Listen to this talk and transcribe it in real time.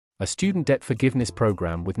A student debt forgiveness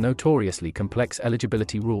program with notoriously complex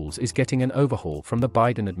eligibility rules is getting an overhaul from the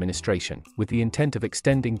Biden administration, with the intent of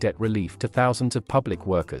extending debt relief to thousands of public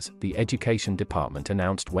workers. The Education Department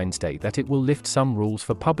announced Wednesday that it will lift some rules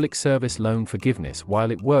for public service loan forgiveness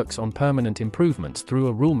while it works on permanent improvements through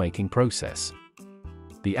a rulemaking process.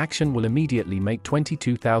 The action will immediately make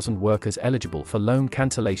 22,000 workers eligible for loan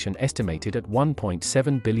cancellation, estimated at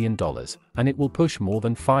 $1.7 billion, and it will push more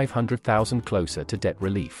than 500,000 closer to debt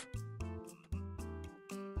relief.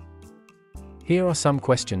 Here are some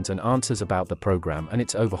questions and answers about the program and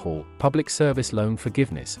its overhaul. Public Service Loan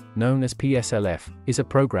Forgiveness, known as PSLF, is a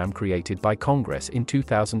program created by Congress in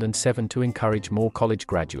 2007 to encourage more college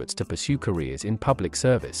graduates to pursue careers in public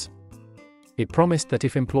service. It promised that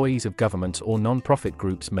if employees of governments or non-profit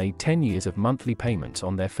groups made 10 years of monthly payments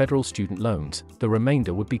on their federal student loans, the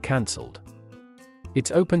remainder would be cancelled.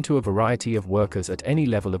 It's open to a variety of workers at any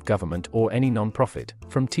level of government or any non-profit,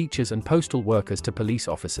 from teachers and postal workers to police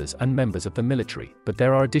officers and members of the military, but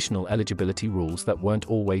there are additional eligibility rules that weren't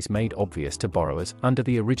always made obvious to borrowers. Under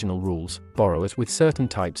the original rules, borrowers with certain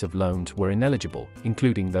types of loans were ineligible,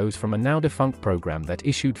 including those from a now-defunct program that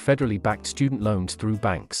issued federally backed student loans through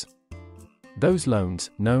banks. Those loans,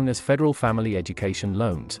 known as federal family education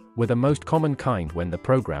loans, were the most common kind when the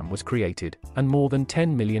program was created, and more than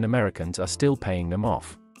 10 million Americans are still paying them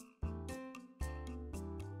off.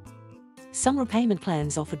 Some repayment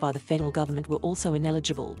plans offered by the federal government were also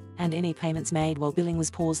ineligible, and any payments made while billing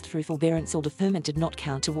was paused through forbearance or deferment did not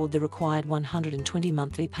count toward the required 120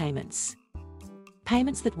 monthly payments.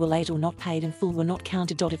 Payments that were late or not paid in full were not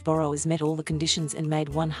counted. If borrowers met all the conditions and made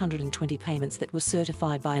 120 payments that were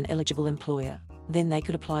certified by an eligible employer, then they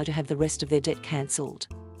could apply to have the rest of their debt cancelled.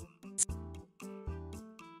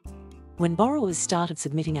 When borrowers started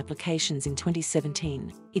submitting applications in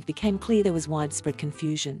 2017, it became clear there was widespread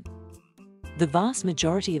confusion. The vast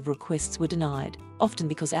majority of requests were denied, often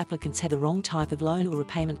because applicants had the wrong type of loan or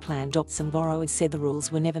repayment plan. Some borrowers said the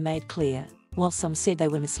rules were never made clear, while some said they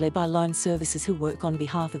were misled by loan servicers who work on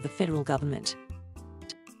behalf of the federal government.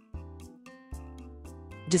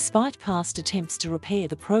 Despite past attempts to repair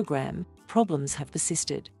the program, problems have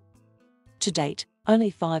persisted. To date, only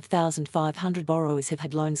 5,500 borrowers have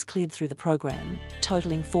had loans cleared through the program,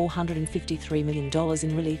 totaling $453 million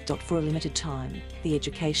in relief. For a limited time, the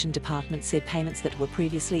Education Department said payments that were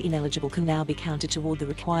previously ineligible can now be counted toward the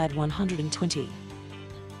required 120.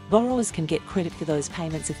 Borrowers can get credit for those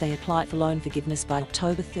payments if they apply for loan forgiveness by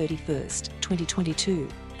October 31, 2022,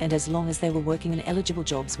 and as long as they were working in eligible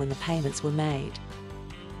jobs when the payments were made.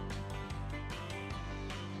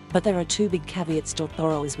 But there are two big caveats.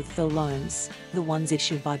 Borrowers with full loans, the ones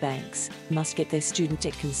issued by banks, must get their student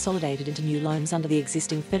debt consolidated into new loans under the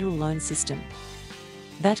existing federal loan system.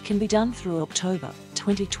 That can be done through October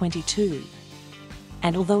 2022.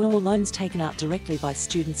 And although all loans taken out directly by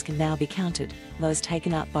students can now be counted, those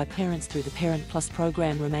taken out by parents through the Parent Plus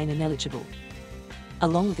program remain ineligible.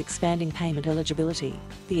 Along with expanding payment eligibility,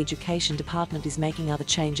 the Education Department is making other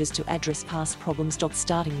changes to address past problems.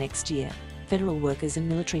 Starting next year, federal workers and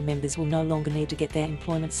military members will no longer need to get their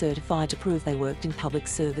employment certified to prove they worked in public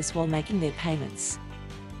service while making their payments.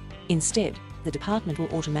 Instead, the department will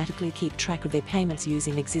automatically keep track of their payments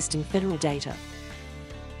using existing federal data.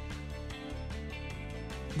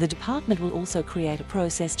 The department will also create a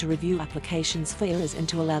process to review applications for errors and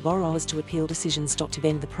to allow borrowers to appeal decisions. To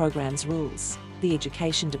bend the program's rules, the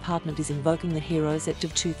Education Department is invoking the HEROES Act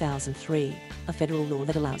of 2003, a federal law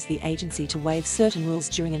that allows the agency to waive certain rules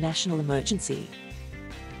during a national emergency.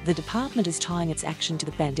 The department is tying its action to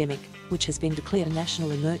the pandemic, which has been declared a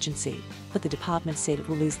national emergency, but the department said it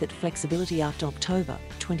will lose that flexibility after October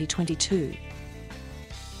 2022.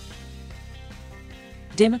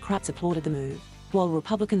 Democrats applauded the move, while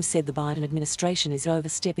Republicans said the Biden administration is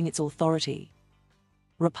overstepping its authority.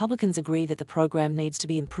 Republicans agree that the program needs to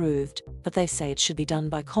be improved, but they say it should be done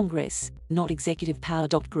by Congress, not executive power.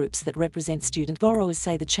 Groups that represent student borrowers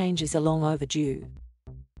say the changes are long overdue.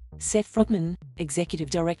 Seth Frogman, executive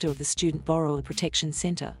director of the Student Borrower Protection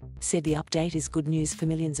Center, said the update is good news for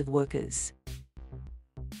millions of workers.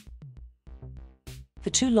 For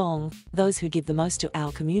too long, those who give the most to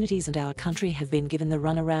our communities and our country have been given the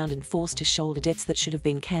runaround and forced to shoulder debts that should have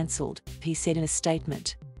been cancelled, he said in a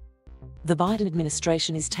statement. The Biden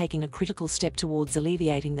administration is taking a critical step towards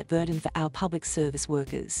alleviating that burden for our public service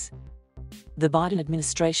workers. The Biden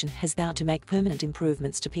administration has vowed to make permanent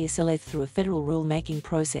improvements to PSLF through a federal rulemaking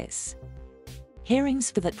process. Hearings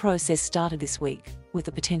for that process started this week, with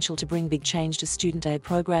the potential to bring big change to student aid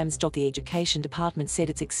programs. The Education Department said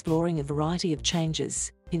it's exploring a variety of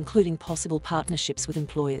changes, including possible partnerships with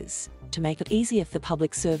employers, to make it easier for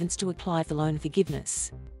public servants to apply for loan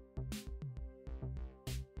forgiveness.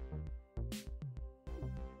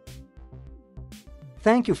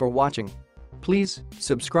 Thank you for watching. Please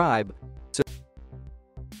subscribe